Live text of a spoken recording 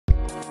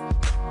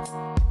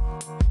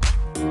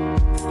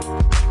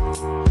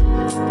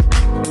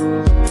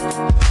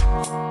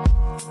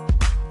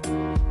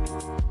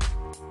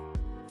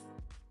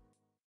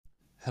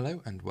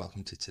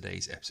welcome to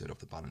today's episode of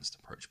the Balanced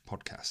Approach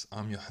podcast.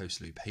 I'm your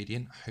host, Louis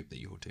Padian. I hope that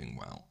you're doing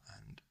well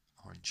and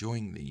are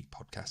enjoying the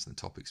podcast and the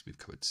topics we've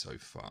covered so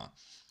far.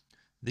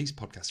 These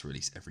podcasts are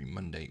released every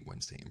Monday,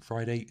 Wednesday and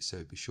Friday,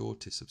 so be sure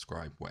to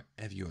subscribe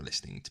wherever you are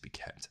listening to be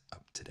kept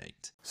up to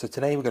date. So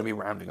today we're going to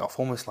be rounding off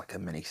almost like a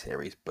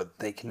mini-series, but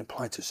they can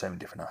apply to so many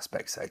different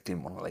aspects that I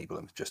didn't want to label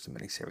them as just a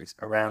mini-series,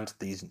 around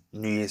these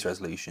New Year's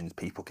resolutions,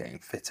 people getting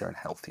fitter and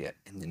healthier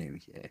in the new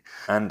year.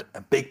 And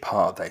a big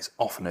part of that is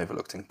often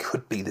overlooked and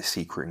could be the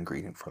secret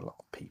ingredient for a lot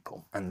of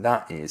people, and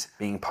that is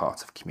being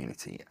part of a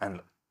community.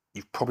 And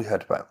you've probably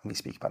heard about me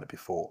speak about it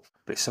before,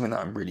 but it's something that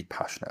I'm really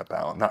passionate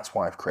about, and that's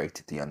why I've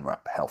created the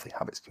Unwrap Healthy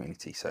Habits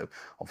community. So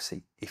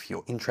obviously, if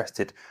you're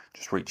interested,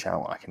 just reach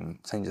out. I can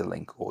send you the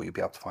link, or you'll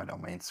be able to find it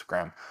on my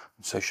Instagram,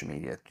 on social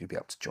media. You'll be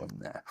able to join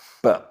there.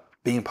 But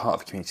being part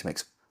of a community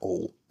makes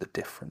all the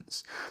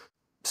difference.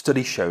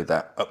 Studies show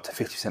that up to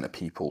 50% of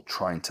people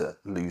trying to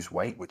lose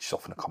weight, which is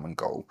often a common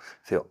goal,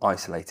 feel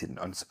isolated and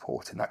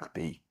unsupported. That could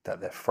be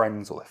that their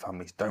friends or their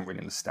families don't really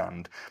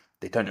understand,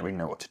 they don't really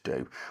know what to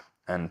do,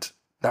 and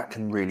that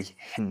can really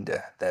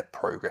hinder their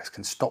progress,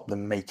 can stop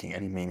them making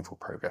any meaningful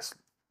progress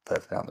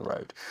further down the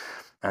road.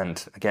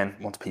 And again,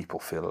 once people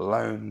feel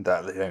alone,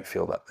 that they don't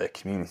feel that their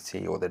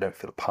community or they don't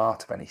feel a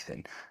part of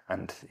anything,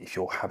 and if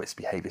your habits,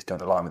 behaviours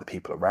don't align with the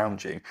people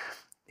around you,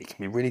 it can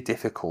be really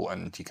difficult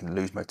and you can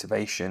lose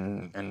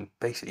motivation and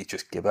basically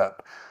just give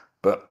up.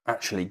 But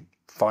actually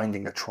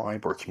finding a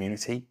tribe or a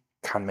community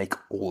can make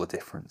all the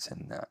difference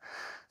in that.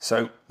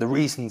 So the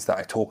reasons that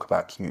I talk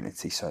about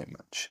community so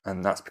much,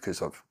 and that's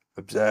because I've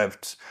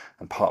observed,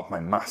 and part of my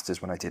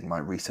master's when I did my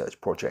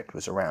research project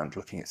was around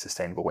looking at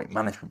sustainable weight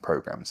management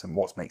programs and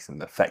what makes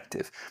them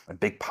effective. A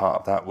big part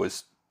of that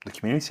was the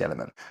community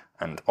element.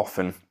 And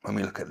often when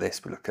we look at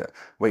this, we look at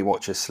Weight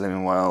Watchers,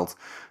 Slimming World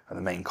are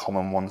the main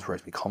common ones,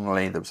 Rosemary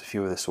Commonly. There was a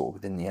few of the sort of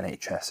within the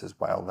NHS as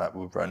well that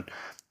would run,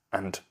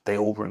 and they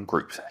all run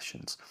group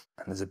sessions.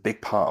 And there's a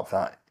big part of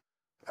that.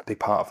 A big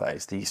part of that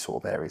is these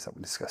sort of areas that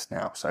we discuss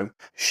now. So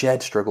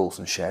shared struggles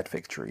and shared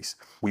victories.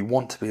 We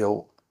want to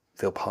feel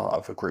part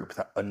of a group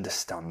that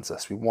understands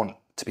us. We want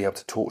to be able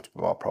to talk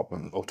through our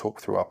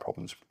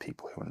problems with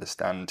people who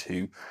understand,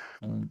 who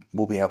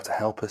will be able to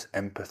help us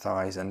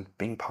empathize, and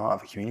being part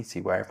of a community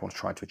where everyone's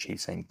trying to achieve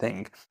the same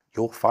thing,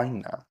 you'll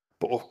find that.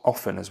 But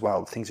often as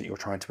well, the things that you're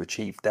trying to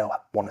achieve, they'll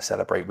want to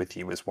celebrate with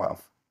you as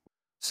well.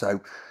 So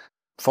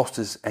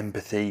fosters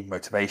empathy,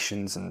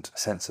 motivations, and a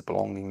sense of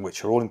belonging,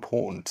 which are all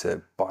important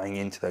to buying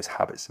into those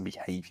habits and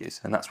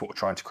behaviors. And that's what we're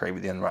trying to create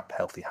with the Unwrapped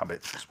Healthy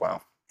Habits as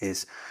well,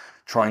 is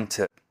trying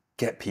to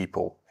get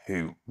people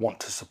who want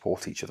to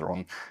support each other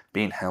on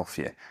being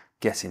healthier,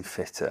 getting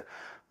fitter,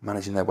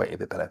 managing their weight a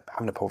bit better,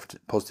 having a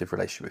positive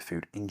relationship with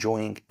food,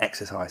 enjoying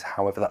exercise,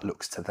 however that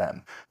looks to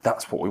them.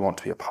 That's what we want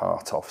to be a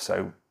part of.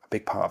 So a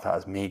big part of that,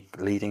 as me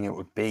leading it,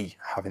 would be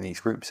having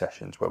these group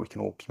sessions where we can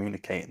all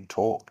communicate and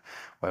talk,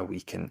 where we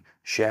can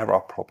share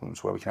our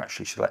problems, where we can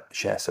actually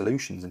share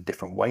solutions in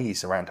different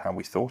ways around how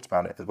we thought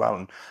about it as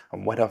well.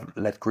 And when I've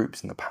led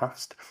groups in the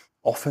past,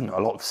 often a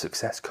lot of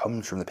success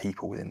comes from the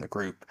people within the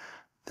group.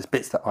 There's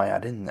bits that I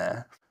add in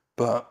there,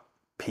 but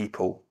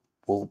people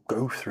will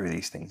go through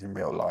these things in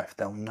real life.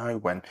 They'll know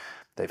when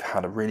they've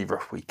had a really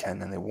rough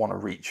weekend and they want to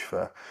reach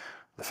for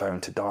the phone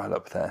to dial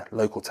up their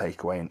local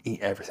takeaway and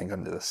eat everything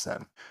under the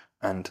sun.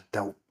 And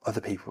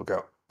other people will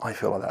go, I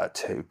feel like that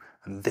too,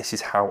 and this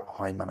is how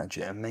I manage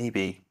it. And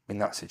maybe in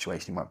that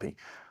situation, it might be,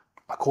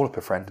 I call up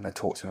a friend and I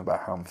talk to them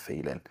about how I'm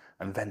feeling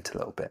and vent a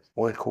little bit.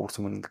 Or I call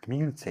someone in the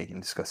community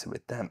and discuss it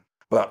with them.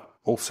 But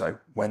also,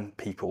 when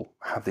people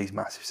have these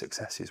massive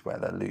successes where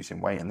they're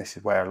losing weight, and this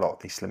is where a lot of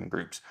these slimming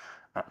groups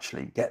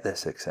actually get their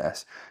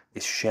success,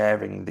 is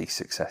sharing these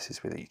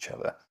successes with each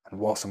other. And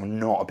whilst I'm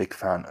not a big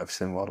fan of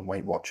Slimming World and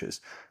Weight Watchers,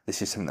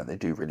 this is something that they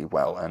do really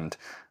well, and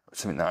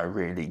something that I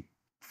really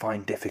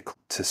find difficult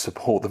to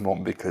support them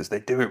on, because they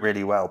do it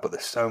really well, but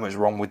there's so much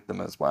wrong with them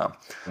as well.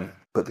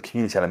 But the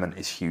community element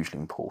is hugely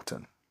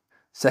important.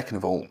 Second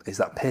of all is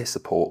that peer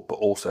support, but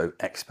also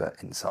expert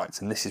insights.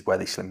 And this is where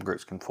these slim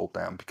groups can fall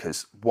down,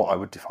 because what I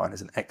would define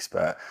as an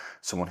expert,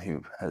 someone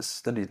who has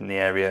studied in the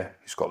area,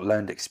 who's got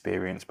learned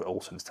experience, but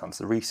also understands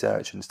the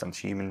research,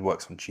 understands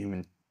works on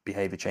human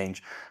behavior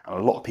change. And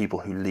a lot of people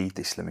who lead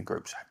these slimming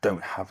groups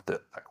don't have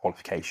that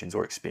qualifications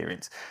or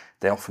experience.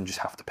 They often just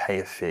have to pay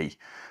a fee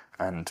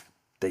and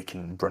they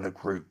can run a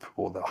group,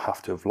 or they'll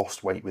have to have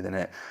lost weight within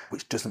it,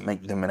 which doesn't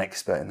make them an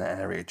expert in that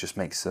area. It just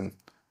makes them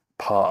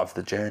part of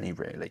the journey,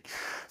 really.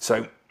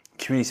 So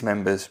community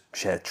members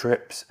share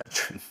tips,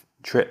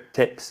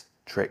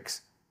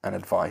 tricks and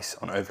advice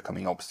on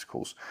overcoming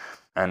obstacles,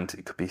 and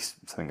it could be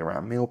something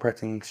around meal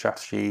prepping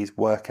strategies,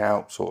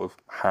 workout sort of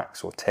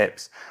hacks or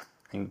tips,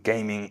 and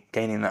gaining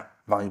that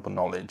valuable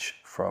knowledge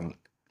from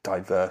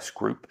diverse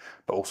group,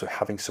 but also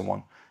having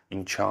someone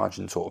in charge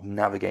and sort of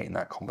navigating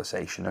that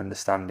conversation,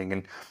 understanding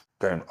and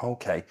going,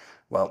 okay,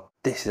 well,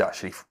 this is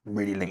actually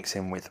really links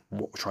in with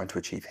what we're trying to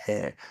achieve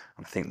here.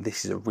 And I think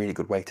this is a really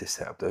good way to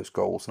set up those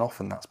goals. And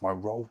often that's my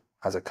role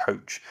as a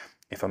coach,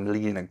 if I'm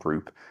leading a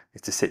group,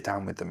 is to sit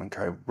down with them and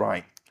go,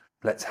 right,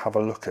 let's have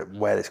a look at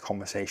where this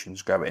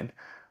conversation's going.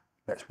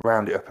 Let's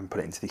round it up and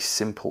put it into these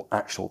simple,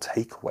 actionable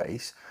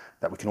takeaways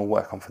that we can all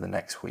work on for the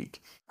next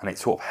week. And it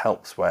sort of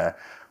helps where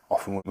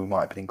often we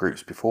might have been in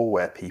groups before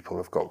where people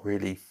have got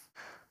really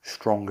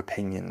strong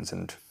opinions,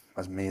 and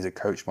as me as a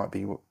coach might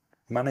be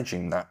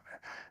managing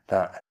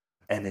that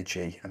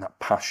energy and that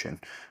passion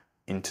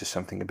into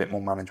something a bit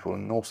more manageable,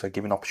 and also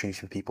giving opportunity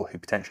for people who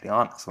potentially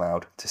aren't as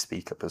loud to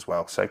speak up as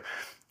well. So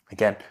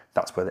again,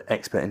 that's where the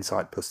expert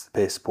insight plus the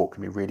peer support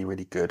can be really,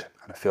 really good.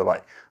 And I feel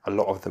like a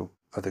lot of the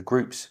other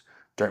groups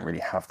don't really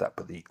have that,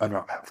 but the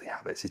Unwrap Healthy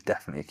Habits is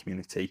definitely a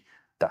community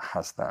that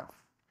has that.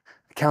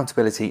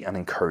 Accountability and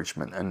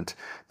encouragement, and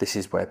this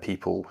is where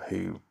people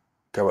who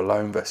go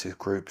alone versus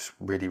groups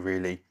really,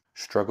 really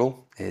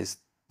struggle, is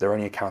they're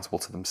only accountable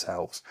to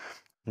themselves.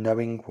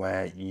 Knowing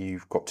where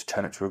you've got to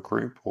turn up to a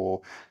group,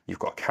 or you've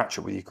got to catch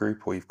up with your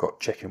group, or you've got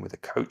to check in with a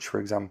coach, for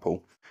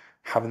example,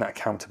 having that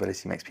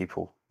accountability makes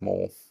people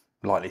more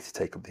likely to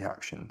take up the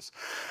actions.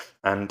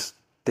 And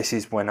this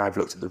is when I've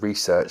looked at the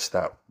research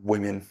that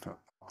women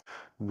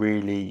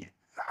really,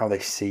 how they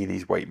see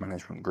these weight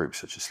management groups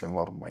such as Slim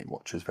World and Weight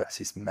Watchers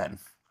versus men.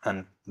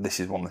 And this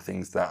is one of the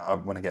things that I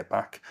want to get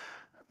back,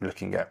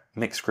 looking at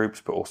mixed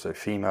groups, but also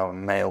female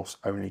and males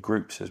only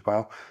groups as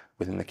well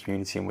within the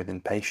community and within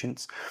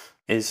patients,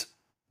 is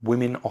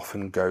women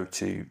often go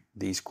to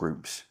these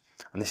groups.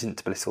 And this isn't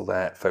to belittle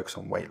their focus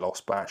on weight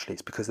loss, but actually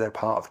it's because they're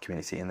part of the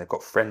community and they've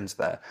got friends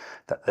there,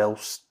 that they'll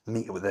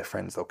meet up with their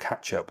friends, they'll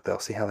catch up, they'll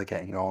see how they're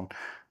getting on,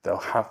 they'll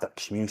have that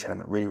community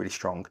element really, really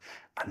strong,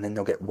 and then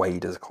they'll get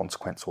weighed as a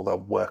consequence, or they'll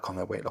work on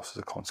their weight loss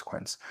as a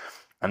consequence.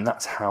 And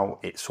that's how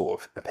it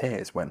sort of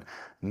appears when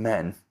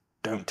men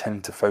don't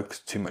tend to focus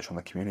too much on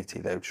the community.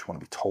 They just want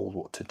to be told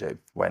what to do.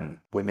 When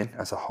women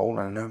as a whole,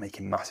 and I know I'm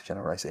making massive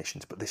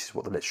generalizations, but this is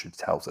what the literature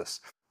tells us,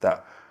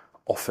 that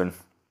often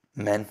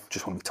men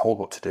just want to be told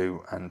what to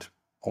do and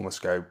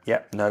almost go,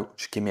 yeah, no,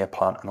 just give me a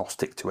plan and I'll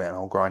stick to it and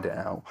I'll grind it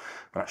out.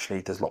 But actually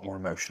there's a lot more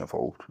emotion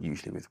involved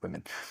usually with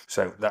women.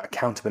 So that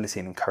accountability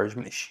and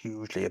encouragement is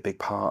hugely a big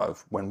part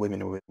of when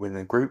women are within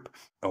a group,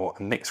 or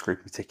a mixed group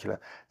in particular.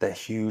 They're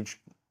huge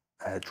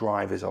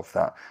drivers of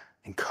that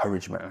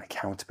encouragement and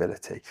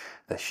accountability.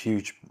 They're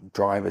huge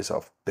drivers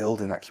of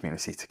building that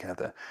community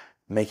together,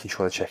 making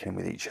sure they're checking in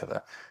with each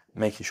other,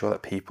 making sure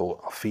that people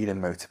are feeling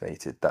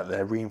motivated, that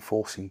they're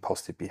reinforcing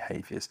positive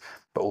behaviours,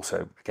 but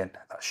also, again,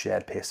 that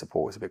shared peer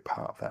support is a big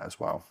part of that as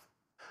well.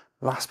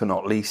 Last but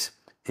not least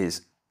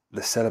is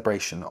the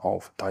celebration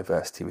of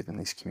diversity within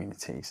these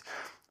communities.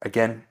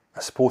 Again,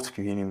 a supportive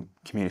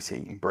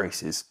community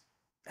embraces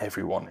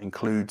everyone,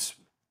 includes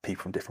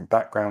people from different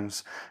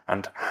backgrounds,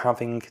 and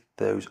having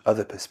those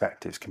other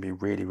perspectives can be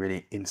really,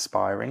 really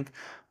inspiring,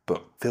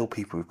 but fill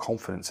people with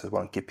confidence as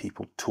well and give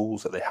people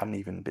tools that they hadn't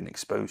even been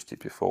exposed to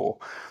before.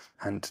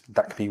 And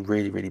that can be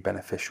really, really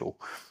beneficial.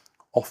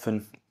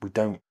 Often we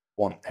don't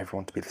want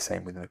everyone to be the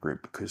same within a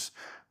group, because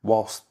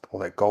whilst all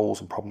their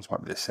goals and problems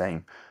might be the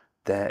same,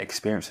 their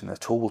experience and their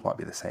tools might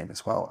be the same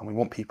as well. And we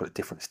want people at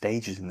different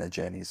stages in their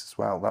journeys as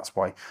well. That's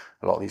why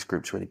a lot of these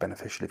groups are really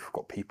beneficial. If we've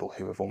got people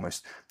who have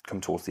almost come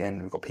towards the end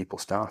and we've got people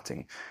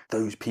starting,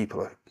 those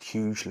people are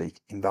hugely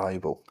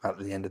invaluable at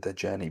the end of their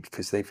journey,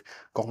 because they've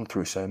gone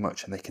through so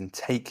much, and they can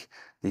take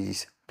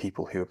these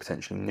people who are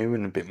potentially new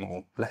and a bit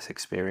more less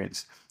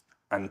experienced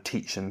and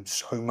teach them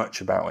so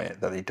much about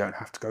it that they don't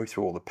have to go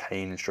through all the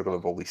pain and struggle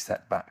of all these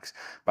setbacks,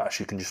 but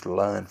actually can just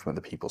learn from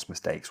other people's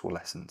mistakes or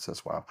lessons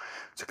as well.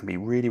 So it can be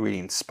really, really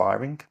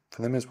inspiring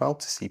for them as well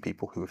to see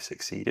people who have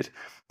succeeded,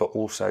 but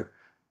also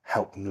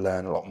help them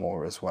learn a lot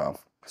more as well.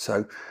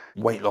 So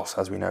weight loss,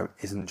 as we know,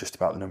 isn't just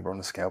about the number on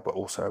the scale, but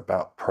also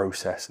about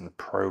process and the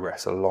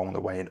progress along the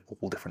way in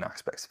all different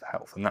aspects of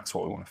health. And that's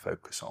what we want to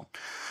focus on.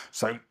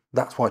 So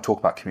that's why I talk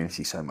about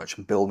community so much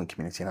and building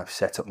community. And I've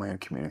set up my own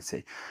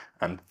community,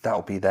 and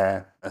that'll be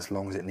there as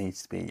long as it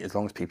needs to be. As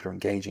long as people are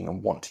engaging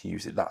and want to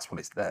use it, that's what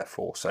it's there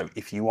for. So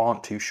if you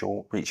aren't too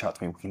sure, reach out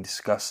to me. We can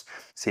discuss,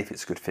 see if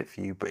it's a good fit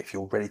for you. But if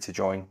you're ready to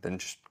join, then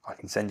just I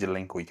can send you a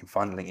link, or you can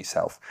find the link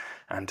yourself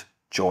and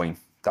join.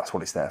 That's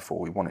what it's there for.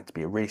 We want it to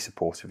be a really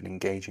supportive and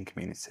engaging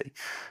community.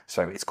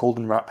 So it's called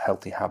Unwrap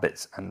Healthy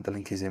Habits, and the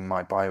link is in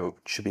my bio. It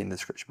should be in the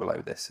description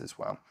below this as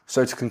well.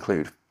 So to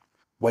conclude,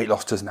 weight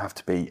loss doesn't have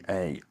to be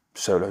a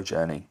solo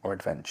journey or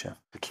adventure.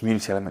 The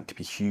community element can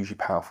be hugely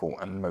powerful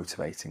and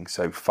motivating.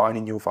 So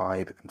finding your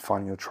vibe and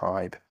finding your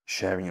tribe,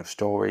 sharing your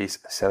stories,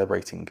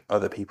 celebrating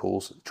other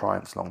people's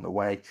triumphs along the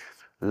way,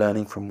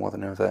 learning from one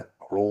another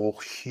are all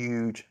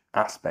huge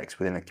aspects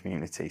within a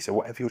community. So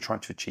whatever you're trying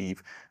to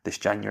achieve this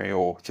January,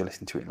 or if you're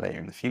listening to it later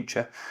in the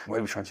future,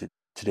 whatever you're trying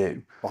to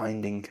do,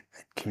 finding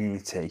a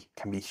community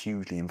can be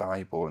hugely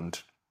invaluable.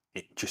 And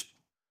it just,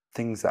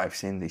 things that I've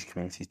seen these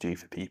communities do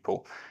for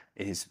people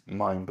is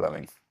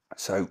mind-blowing.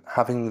 So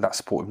having that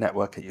supportive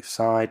network at your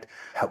side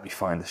help you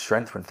find the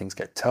strength when things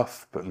get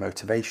tough, but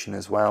motivation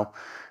as well,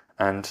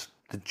 and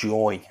the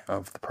joy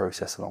of the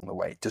process along the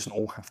way. It doesn't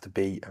all have to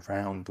be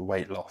around the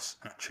weight loss.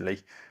 Actually,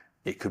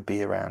 It could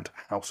be around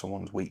how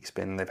someone's week's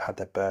been, they've had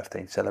their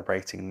birthday, and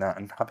celebrating that,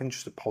 and having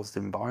just a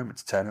positive environment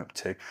to turn up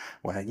to,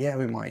 where, yeah,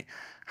 we might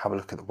have a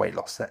look at the weight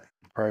loss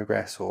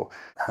progress, or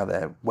how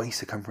their waist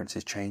circumference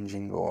is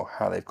changing, or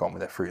how they've gone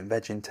with their fruit and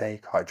veg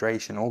intake,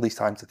 hydration, all these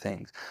types of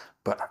things.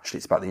 But actually,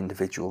 it's about the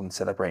individual and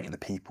celebrating the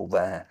people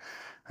there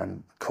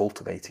and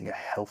cultivating a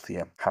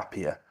healthier,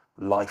 happier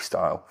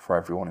lifestyle for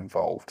everyone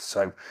involved.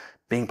 So,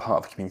 being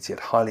part of a community, I'd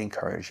highly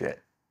encourage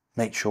it.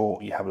 Make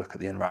sure you have a look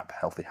at the Unwrap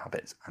Healthy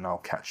Habits, and I'll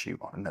catch you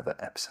on another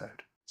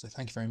episode. So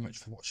thank you very much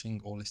for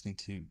watching or listening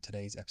to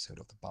today's episode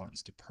of the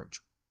Balanced Approach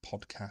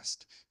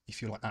podcast.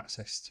 If you'd like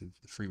access to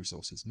the free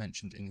resources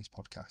mentioned in this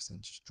podcast,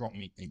 then just drop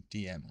me a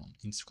DM on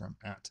Instagram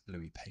at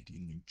Louis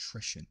Padian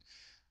Nutrition.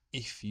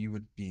 If you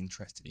would be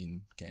interested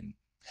in getting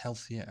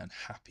healthier and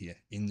happier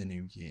in the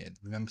new year,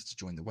 remember to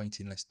join the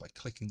waiting list by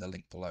clicking the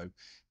link below.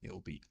 It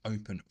will be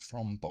open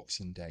from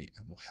Boxing Day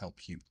and will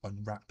help you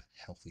unwrap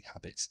healthy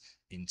habits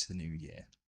into the new year.